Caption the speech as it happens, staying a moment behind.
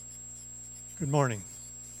Good morning.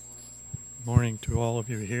 Morning to all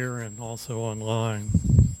of you here and also online.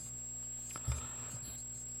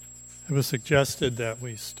 It was suggested that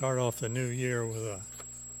we start off the new year with a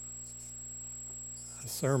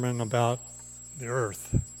sermon about the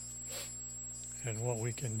earth and what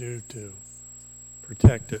we can do to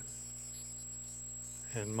protect it.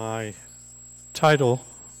 And my title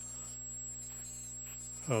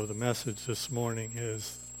of the message this morning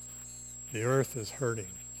is "The Earth is Hurting."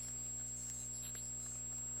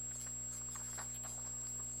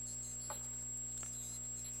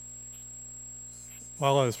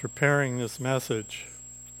 While I was preparing this message,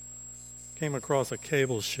 I came across a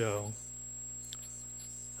cable show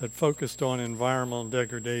that focused on environmental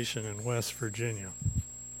degradation in West Virginia.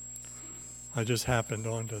 I just happened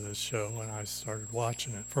onto this show and I started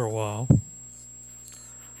watching it for a while.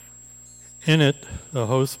 In it, the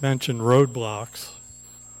host mentioned roadblocks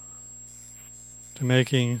to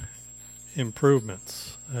making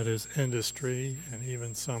improvements, that is industry and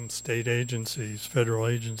even some state agencies, federal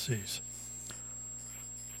agencies.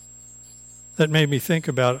 That made me think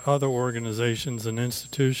about other organizations and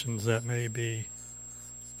institutions that may be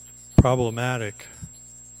problematic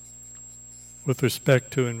with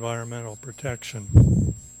respect to environmental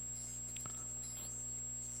protection,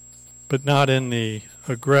 but not in the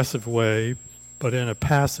aggressive way, but in a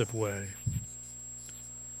passive way.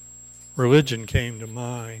 Religion came to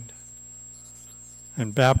mind,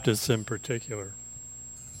 and Baptists in particular.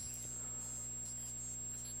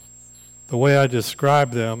 The way I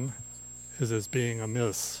describe them is as being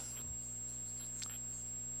amiss,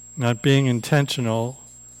 not being intentional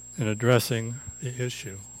in addressing the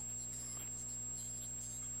issue.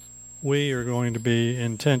 We are going to be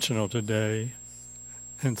intentional today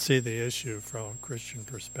and see the issue from a Christian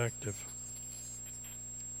perspective.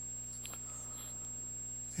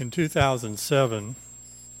 In 2007,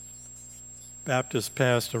 Baptists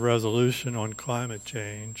passed a resolution on climate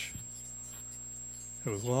change. It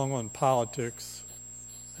was long on politics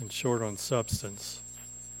and short on substance,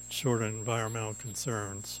 short on environmental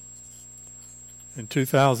concerns. In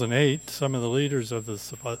 2008, some of the leaders of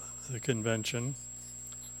the convention,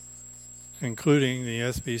 including the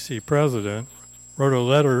SBC president, wrote a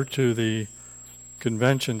letter to the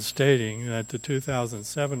convention stating that the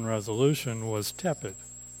 2007 resolution was tepid.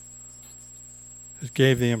 It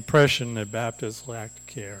gave the impression that Baptists lacked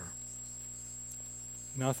care.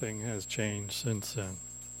 Nothing has changed since then.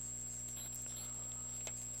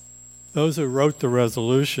 Those who wrote the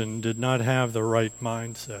resolution did not have the right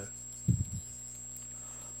mindset.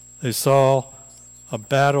 They saw a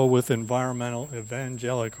battle with environmental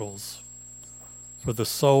evangelicals for the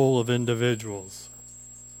soul of individuals.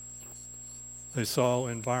 They saw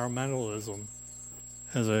environmentalism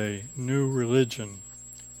as a new religion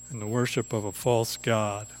and the worship of a false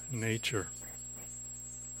god, nature.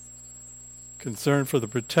 Concern for the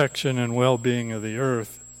protection and well-being of the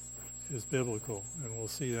earth is biblical, and we'll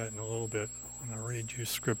see that in a little bit when I read you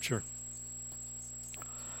scripture.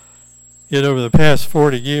 Yet over the past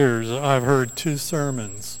 40 years, I've heard 2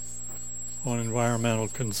 sermons on environmental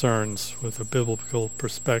concerns with a biblical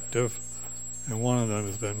perspective, and one of them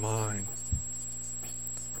has been mine.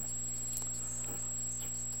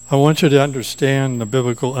 I want you to understand the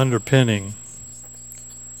biblical underpinning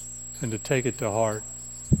and to take it to heart.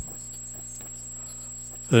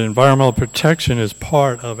 That environmental protection is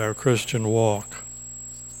part of our Christian walk,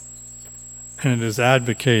 and it is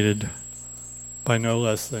advocated by no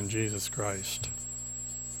less than Jesus Christ.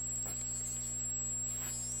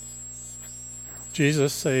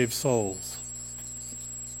 Jesus saves souls.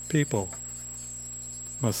 People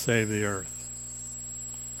must save the earth.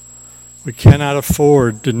 We cannot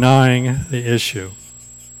afford denying the issue.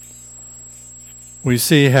 We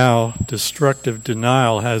see how destructive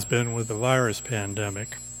denial has been with the virus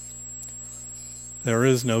pandemic. There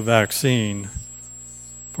is no vaccine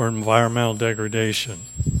for environmental degradation.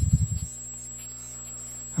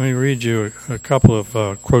 Let me read you a couple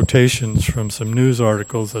of quotations from some news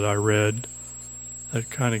articles that I read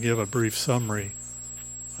that kind of give a brief summary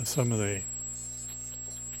of some of the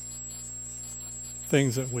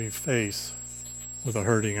things that we face with a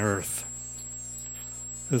hurting earth.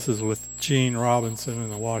 This is with Gene Robinson in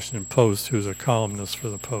the Washington Post, who's a columnist for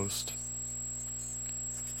the Post.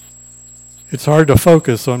 It's hard to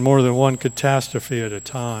focus on more than one catastrophe at a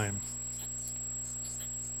time.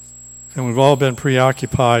 And we've all been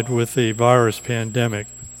preoccupied with the virus pandemic.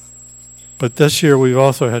 But this year we've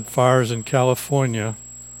also had fires in California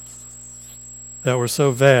that were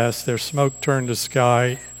so vast their smoke turned the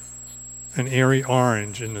sky an eerie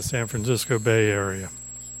orange in the San Francisco Bay Area.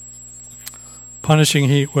 Punishing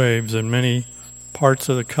heat waves in many parts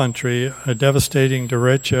of the country, a devastating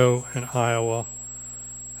derecho in Iowa,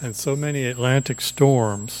 and so many Atlantic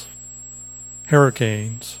storms,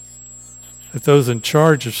 hurricanes, that those in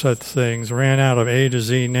charge of such things ran out of A to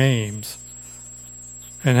Z names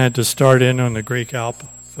and had to start in on the Greek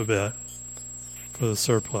alphabet for the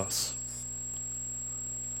surplus.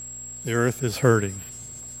 The earth is hurting.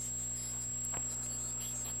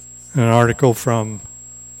 An article from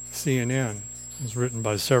CNN was written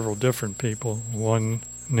by several different people, one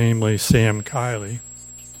namely Sam Kiley.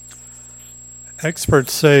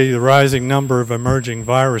 Experts say the rising number of emerging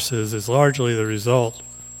viruses is largely the result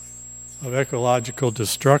of ecological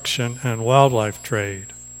destruction and wildlife trade.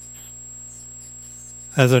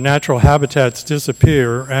 As their natural habitats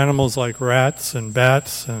disappear, animals like rats and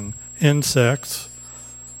bats and insects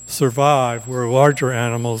survive where larger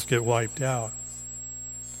animals get wiped out.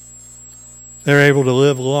 They're able to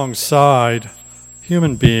live alongside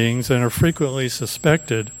human beings and are frequently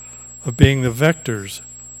suspected of being the vectors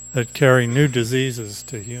that carry new diseases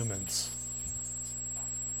to humans.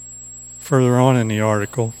 Further on in the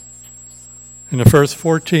article, in the first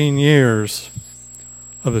 14 years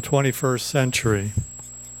of the 21st century,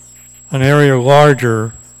 an area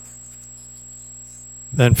larger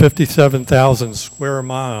than 57,000 square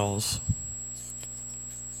miles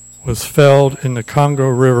was felled in the Congo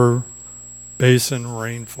River Basin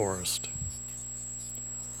rainforest.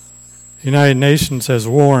 The United Nations has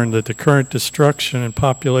warned that the current destruction and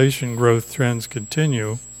population growth trends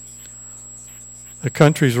continue. The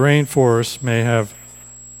country's rainforests may have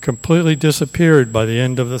completely disappeared by the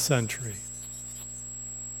end of the century.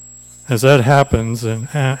 As that happens, and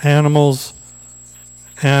animals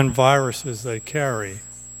and viruses they carry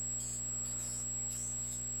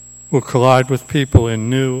will collide with people in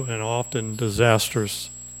new and often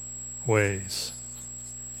disastrous ways.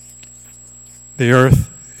 The earth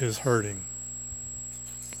is hurting.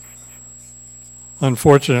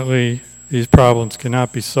 Unfortunately, these problems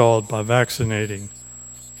cannot be solved by vaccinating,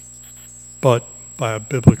 but by a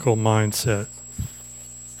biblical mindset.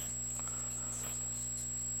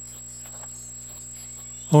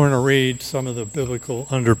 I want to read some of the biblical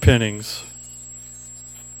underpinnings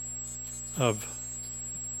of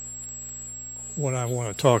what I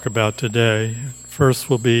want to talk about today. First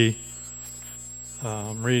will be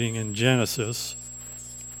reading in Genesis.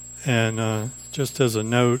 And just as a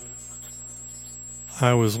note,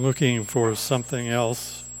 I was looking for something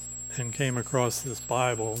else and came across this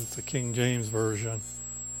Bible. It's the King James Version.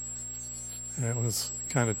 And it was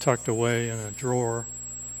kind of tucked away in a drawer.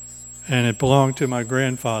 And it belonged to my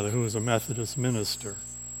grandfather, who was a Methodist minister.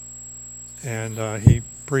 And he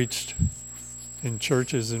preached in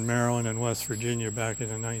churches in Maryland and West Virginia back in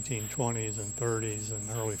the 1920s and 30s and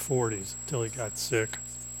early 40s until he got sick.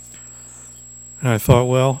 And I thought,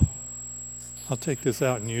 well, I'll take this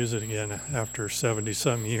out and use it again after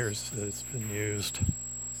 70-some years that it's been used.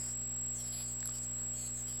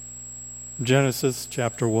 Genesis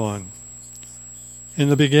chapter 1. In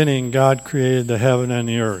the beginning, God created the heaven and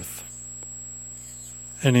the earth.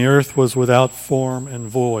 And the earth was without form and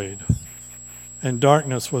void, and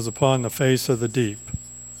darkness was upon the face of the deep,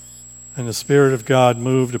 and the Spirit of God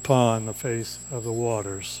moved upon the face of the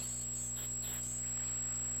waters.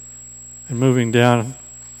 And moving down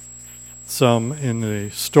some in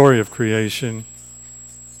the story of creation,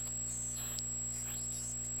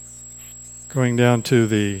 going down to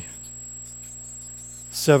the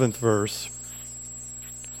 7th verse,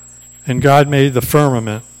 and God made the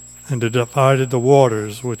firmament and divided the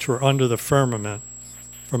waters which were under the firmament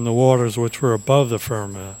from the waters which were above the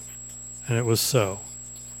firmament, and it was so.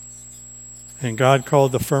 And God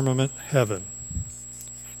called the firmament heaven,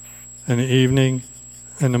 and the evening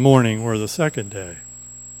and the morning were the second day.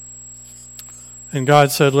 And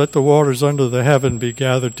God said, let the waters under the heaven be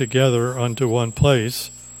gathered together unto one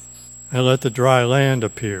place, and let the dry land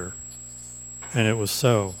appear. And it was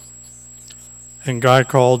so. And God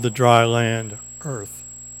called the dry land earth.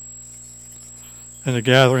 And the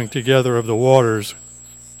gathering together of the waters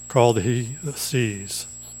called he the seas.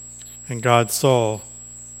 And God saw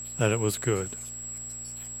that it was good.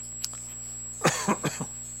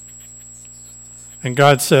 And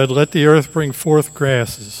God said, let the earth bring forth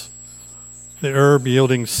grasses, the herb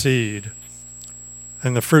yielding seed,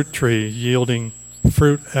 and the fruit tree yielding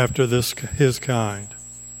fruit after his kind,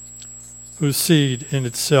 whose seed in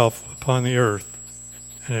itself upon the earth.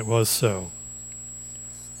 And it was so.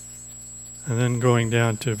 And then going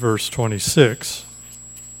down to verse 26.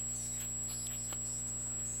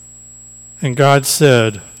 And God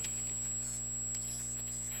said,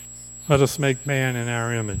 let us make man in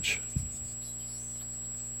our image,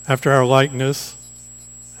 after our likeness,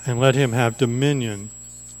 and let him have dominion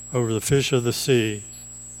over the fish of the sea,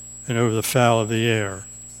 and over the fowl of the air,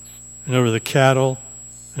 and over the cattle,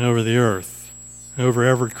 and over the earth, and over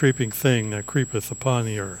every creeping thing that creepeth upon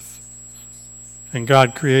the earth. And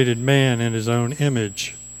God created man in his own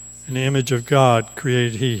image. In the image of God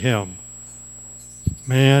created he him.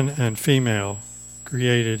 Man and female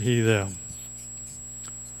created he them.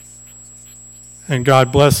 And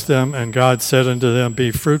God blessed them, and God said unto them,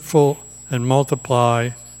 Be fruitful, and multiply,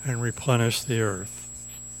 and replenish the earth,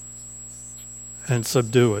 and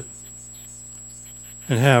subdue it,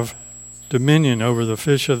 and have dominion over the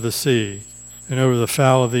fish of the sea, and over the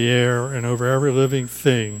fowl of the air, and over every living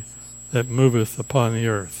thing that moveth upon the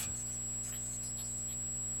earth.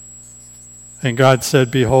 And God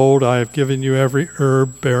said, Behold, I have given you every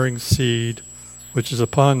herb bearing seed, which is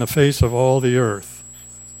upon the face of all the earth,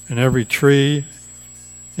 and every tree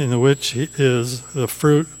in the which is the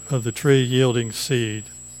fruit of the tree yielding seed,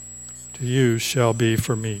 to you shall be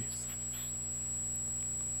for meat.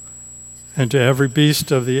 And to every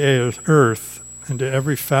beast of the earth, and to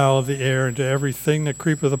every fowl of the air, and to everything that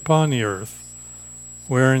creepeth upon the earth,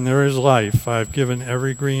 wherein there is life, I have given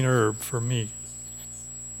every green herb for meat.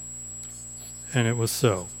 And it was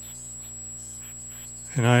so.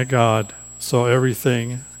 And I, God, saw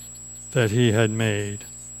everything that he had made,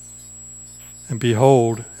 and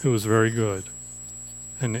behold, it was very good.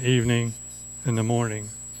 And the evening and the morning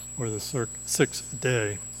were the sixth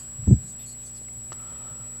day.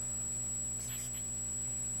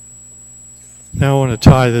 Now I want to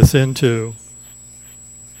tie this into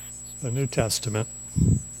the New Testament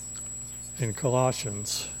in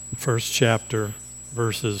Colossians, first chapter,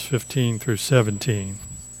 verses 15 through 17.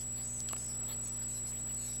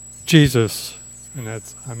 Jesus, and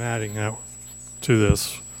I'm adding that to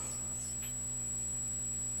this,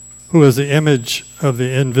 who is the image of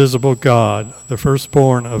the invisible God, the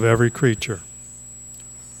firstborn of every creature.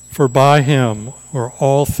 For by him were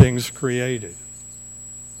all things created,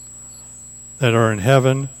 that are in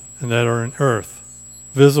heaven and that are in earth,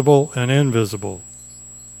 visible and invisible,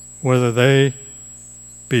 whether they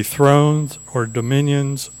be thrones or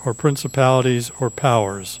dominions or principalities or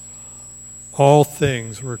powers. All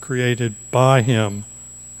things were created by him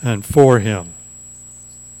and for him.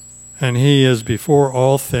 And he is before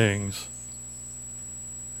all things,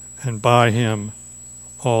 and by him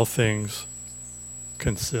all things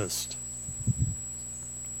consist.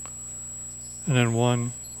 And then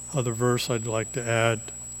one other verse I'd like to add.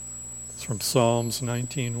 It's from Psalms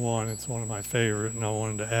 19:1. It's one of my favorite, and I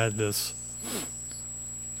wanted to add this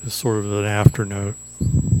as sort of an afternote.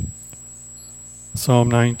 Psalm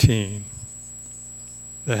 19.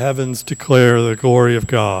 The heavens declare the glory of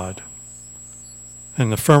God,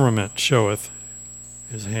 and the firmament showeth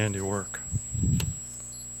his handiwork.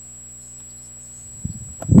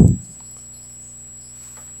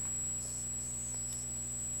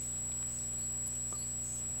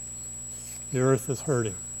 The earth is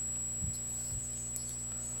hurting.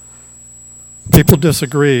 People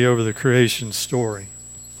disagree over the creation story.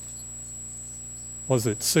 Was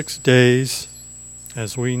it 6 days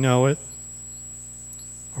as we know it,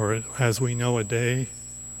 or as we know a day,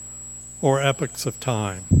 or epochs of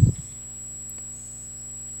time?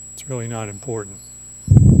 It's really not important.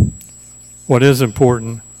 What is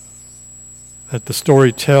important, that the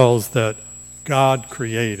story tells that God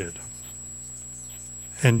created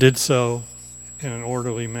and did so in an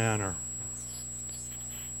orderly manner.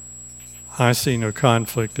 I see no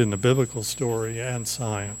conflict in the biblical story and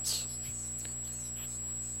science.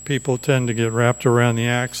 People tend to get wrapped around the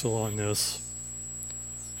axle on this,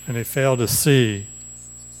 and they fail to see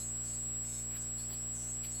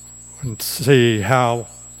how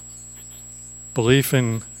belief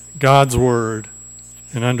in God's word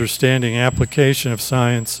and understanding application of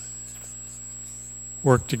science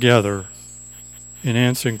work together in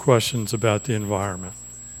answering questions about the environment.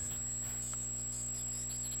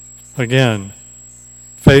 Again,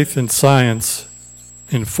 faith and science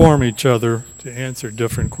inform each other to answer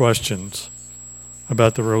different questions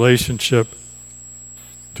about the relationship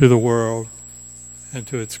to the world and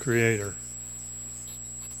to its creator.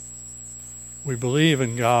 We believe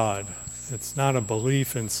in God. It's not a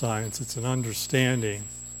belief in science, it's an understanding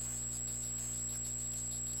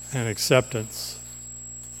and acceptance.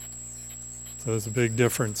 So there's a big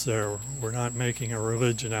difference there. We're not making a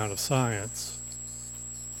religion out of science.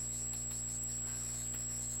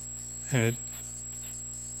 And it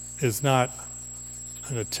is not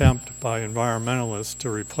an attempt by environmentalists to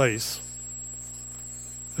replace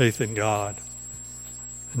faith in God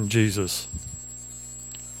and Jesus.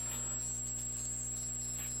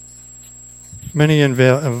 Many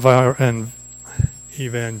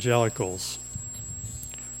evangelicals.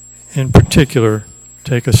 In particular,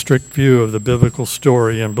 take a strict view of the biblical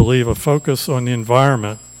story and believe a focus on the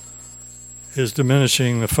environment is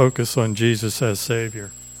diminishing the focus on Jesus as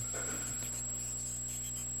Savior.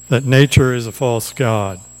 That nature is a false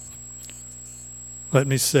god. Let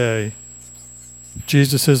me say,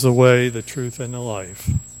 Jesus is the way, the truth, and the life.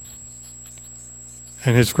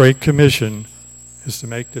 And his great commission is to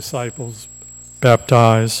make disciples,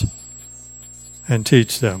 baptize, and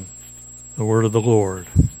teach them the word of the Lord.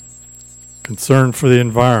 Concern for the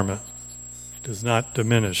environment does not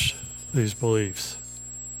diminish these beliefs.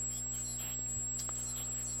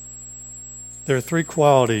 There are three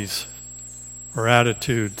qualities or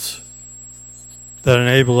attitudes that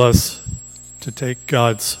enable us to take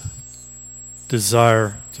God's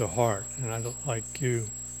desire to heart. And I'd like you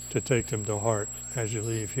to take them to heart as you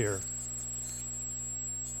leave here.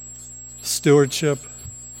 Stewardship,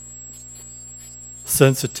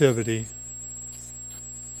 sensitivity,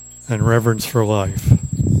 and reverence for life.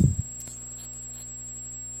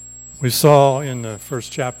 We saw in the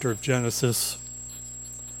first chapter of Genesis,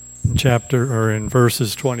 in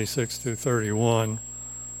verses 26 through 31,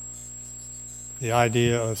 the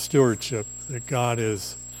idea of stewardship, that God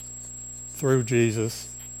is, through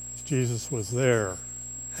Jesus, Jesus was there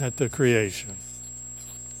at the creation.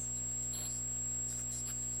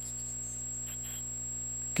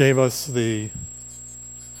 Gave us the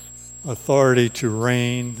authority to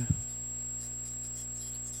reign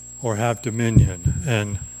or have dominion.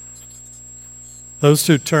 And those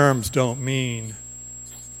two terms don't mean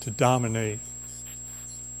to dominate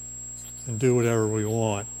and do whatever we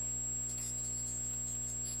want.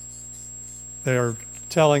 They are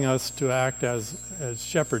telling us to act as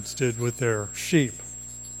shepherds did with their sheep,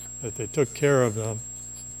 that they took care of them,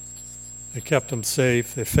 they kept them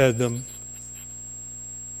safe, they fed them,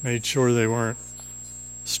 made sure they weren't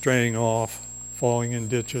straying off, falling in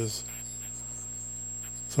ditches.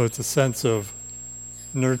 So it's a sense of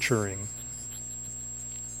nurturing.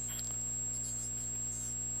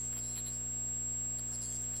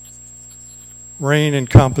 Reign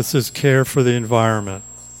encompasses care for the environment.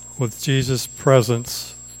 With Jesus'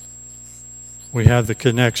 presence, we have the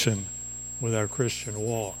connection with our Christian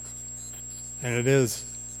walk. And it is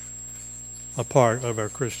a part of our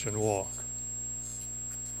Christian walk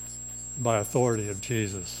by authority of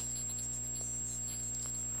Jesus.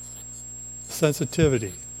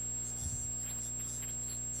 Sensitivity.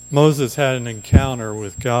 Moses had an encounter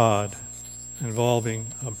with God involving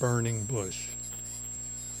a burning bush.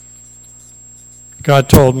 God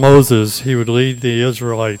told Moses he would lead the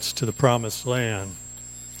Israelites to the promised land.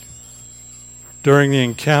 During the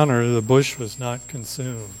encounter, the bush was not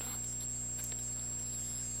consumed.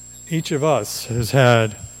 Each of us has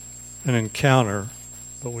had an encounter,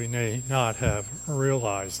 but we may not have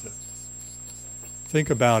realized it.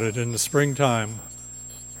 Think about it. In the springtime,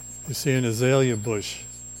 you see an azalea bush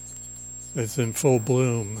that's in full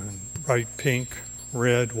bloom, and bright pink,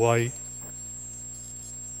 red, white.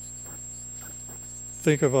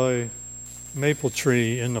 Think of a maple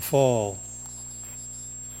tree in the fall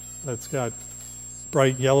that's got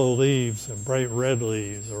bright yellow leaves and bright red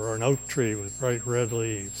leaves, or an oak tree with bright red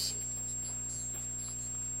leaves.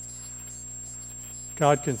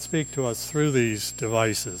 God can speak to us through these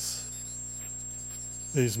devices,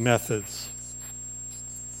 these methods.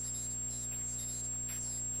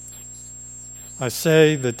 I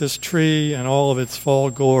say that this tree and all of its fall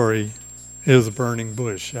glory is a burning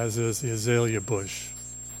bush, as is the azalea bush.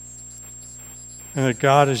 And that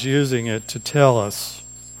God is using it to tell us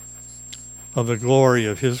of the glory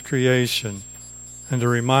of his creation and to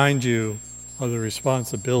remind you of the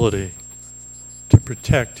responsibility to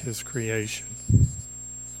protect his creation.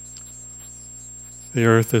 The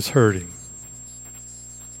earth is hurting.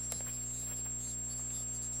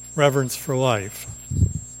 Reverence for life.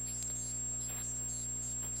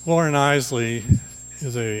 Lauren Isley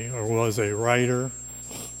was a writer,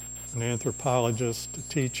 an anthropologist, a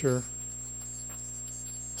teacher,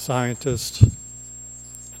 scientist. He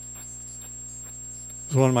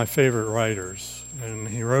was one of my favorite writers, and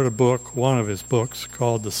he wrote a book, one of his books,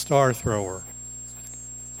 called The Star Thrower.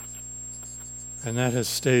 And that has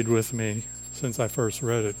stayed with me since I first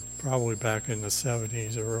read it, probably back in the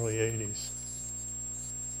 70s or early 80s.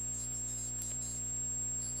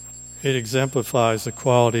 It exemplifies the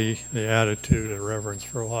quality, the attitude, and reverence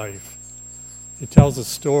for life. He tells a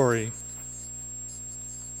story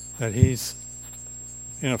that he's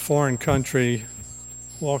in a foreign country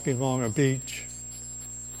walking along a beach,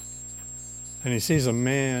 and he sees a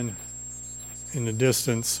man in the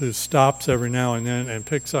distance who stops every now and then and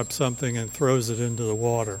picks up something and throws it into the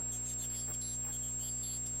water.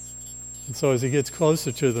 And so as he gets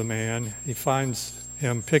closer to the man, he finds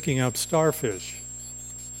him picking up starfish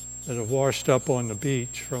that have washed up on the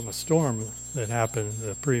beach from a storm that happened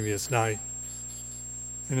the previous night.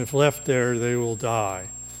 And if left there, they will die.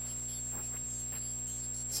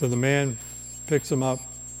 So the man picks them up,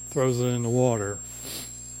 throws it in the water,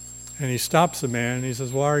 and he stops the man and he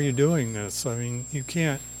says, "Why are you doing this? I mean, you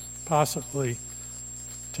can't possibly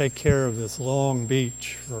take care of this long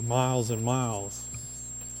beach for miles and miles."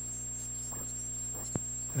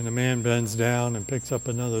 And the man bends down and picks up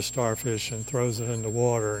another starfish and throws it in the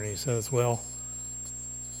water, and he says, "Well,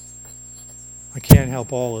 I can't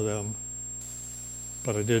help all of them,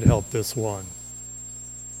 but I did help this one."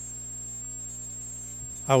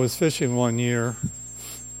 I was fishing one year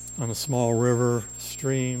on a small river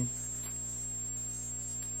stream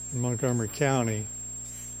in Montgomery County,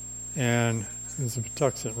 and it's the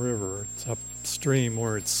Patuxent River. It's upstream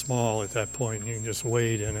where it's small at that point, and you can just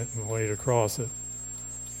wade in it and wade across it.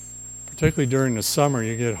 Particularly during the summer,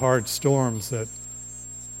 you get hard storms that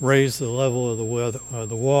raise the level of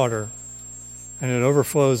the water, and it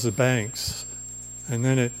overflows the banks, and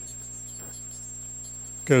then it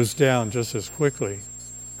goes down just as quickly,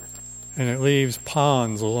 and it leaves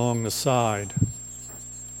ponds along the side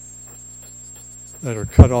that are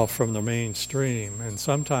cut off from the main stream, and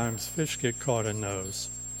sometimes fish get caught in those.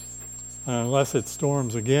 And unless it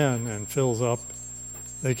storms again and fills up,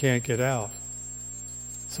 they can't get out.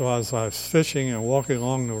 So as I was fishing and walking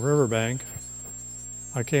along the riverbank,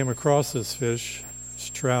 I came across this fish, this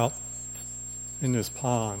trout, in this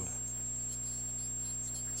pond,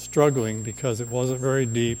 struggling because it wasn't very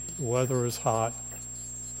deep, the weather was hot,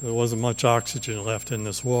 there wasn't much oxygen left in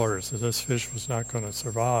this water, so this fish was not going to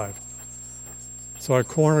survive. So I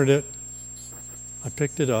cornered it, I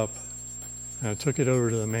picked it up, and I took it over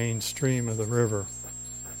to the main stream of the river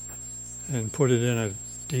and put it in a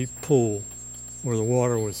deep pool where the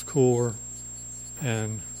water was cooler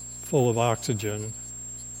and full of oxygen.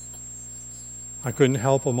 I couldn't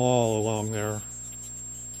help them all along there,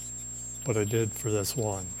 but I did for this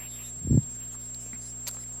one.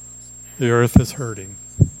 The earth is hurting.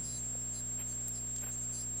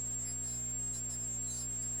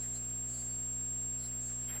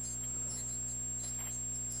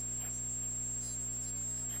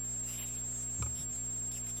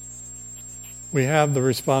 We have the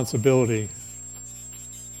responsibility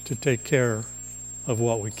to take care of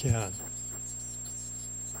what we can.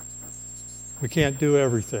 We can't do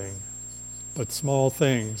everything, but small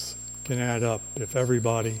things can add up if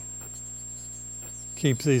everybody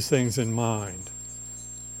keeps these things in mind,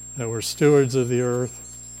 that we're stewards of the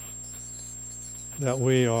earth, that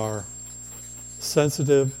we are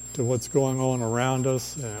sensitive to what's going on around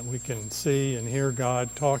us, and we can see and hear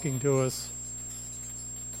God talking to us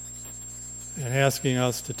and asking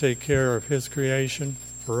us to take care of His creation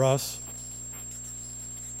for us.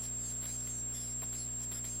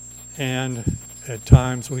 And at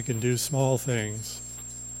times we can do small things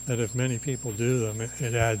that if many people do them,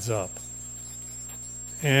 it adds up.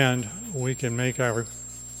 And we can make our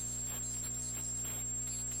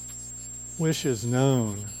wishes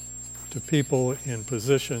known to people in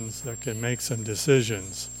positions that can make some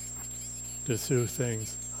decisions to do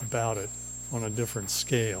things about it on a different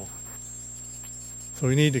scale. So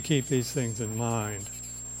we need to keep these things in mind.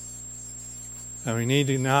 And we need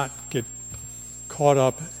to not get caught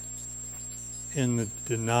up in the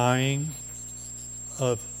denying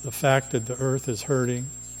of the fact that the earth is hurting,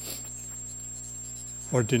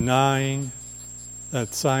 or denying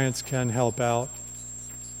that science can help out,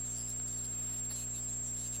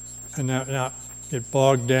 and not get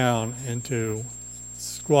bogged down into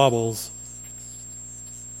squabbles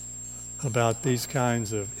about these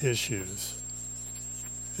kinds of issues.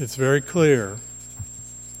 It's very clear.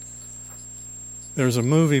 There's a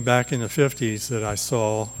movie back in the 50s that I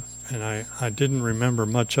saw, and I didn't remember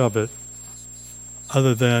much of it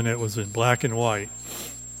other than it was in black and white.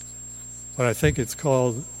 But I think it's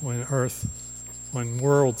called When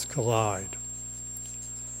Worlds Collide.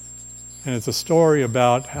 And it's a story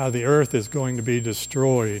about how the earth is going to be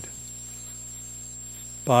destroyed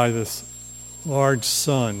by this large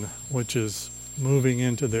sun which is moving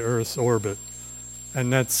into the earth's orbit.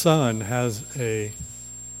 And that sun has a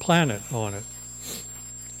planet on it.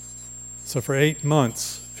 So for 8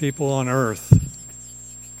 months, people on Earth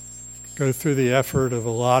go through the effort of a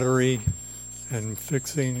lottery and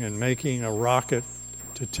fixing and making a rocket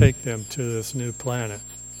to take them to this new planet.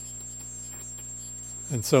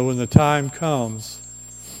 And so when the time comes,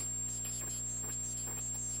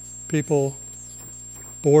 people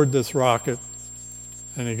board this rocket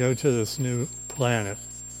and they go to this new planet.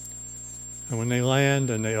 And when they land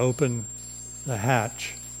and they open the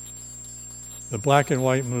hatch, the black and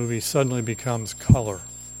white movie suddenly becomes color.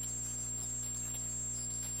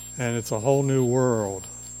 And it's a whole new world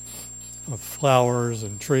of flowers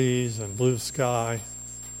and trees and blue sky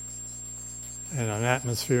and an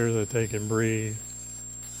atmosphere that they can breathe.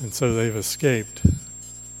 And so they've escaped,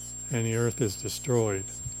 and the earth is destroyed.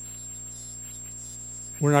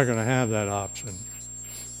 We're not going to have that option.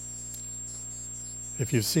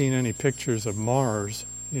 If you've seen any pictures of Mars,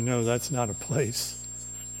 you know that's not a place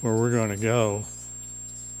where we're going to go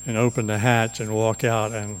and open the hatch and walk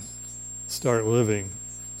out and start living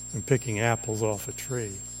and picking apples off a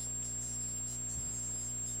tree.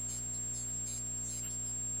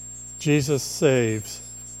 Jesus saves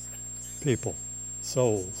people,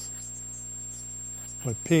 souls.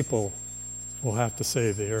 But people will have to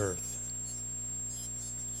save the earth.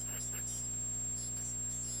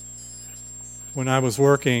 When I was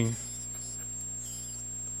working,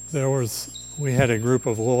 we had a group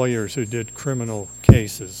of lawyers who did criminal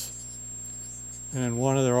cases. And in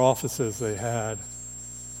one of their offices they had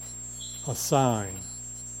a sign.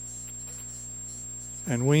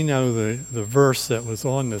 And we know the verse that was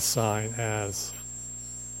on this sign as,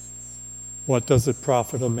 "What does it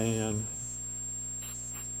profit a man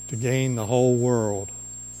to gain the whole world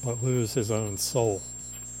but lose his own soul?"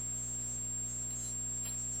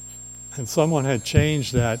 And someone had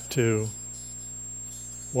changed that to,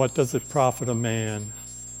 "What does it profit a man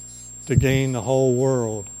to gain the whole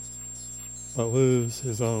world but lose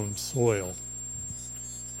his own soil?"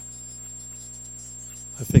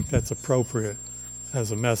 I think that's appropriate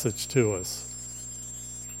as a message to us,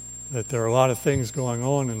 that there are a lot of things going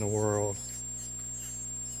on in the world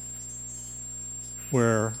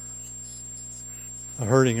where a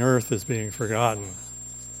hurting earth is being forgotten,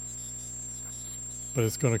 but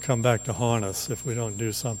it's going to come back to haunt us if we don't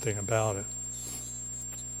do something about it.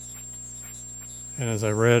 And as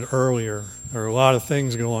I read earlier, there are a lot of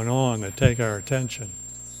things going on that take our attention,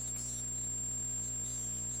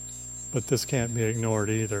 but this can't be ignored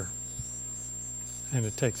either. And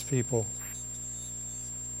it takes people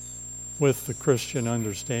with the Christian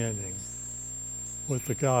understanding, with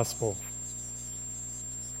the gospel,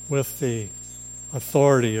 with the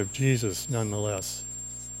authority of Jesus nonetheless,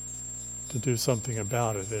 to do something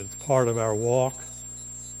about it. It's part of our walk,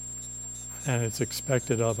 and it's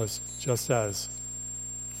expected of us just as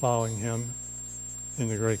following him in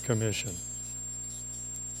the Great Commission.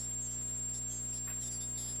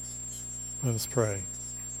 Let us pray.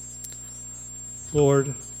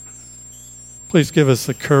 Lord, please give us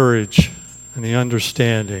the courage and the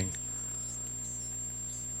understanding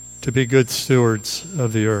to be good stewards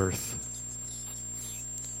of the earth,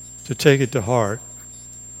 to take it to heart,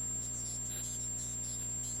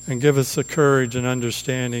 and give us the courage and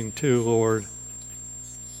understanding too, Lord,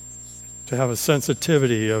 to have a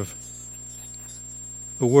sensitivity of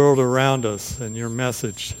the world around us and your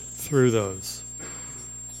message through those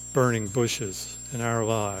burning bushes in our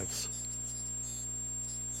lives.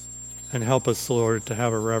 And help us, Lord, to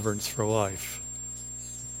have a reverence for life,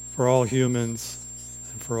 for all humans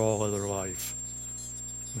and for all other life.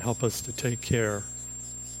 And help us to take care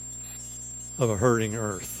of a hurting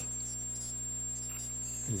earth.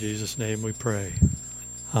 In Jesus' name we pray.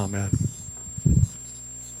 Amen.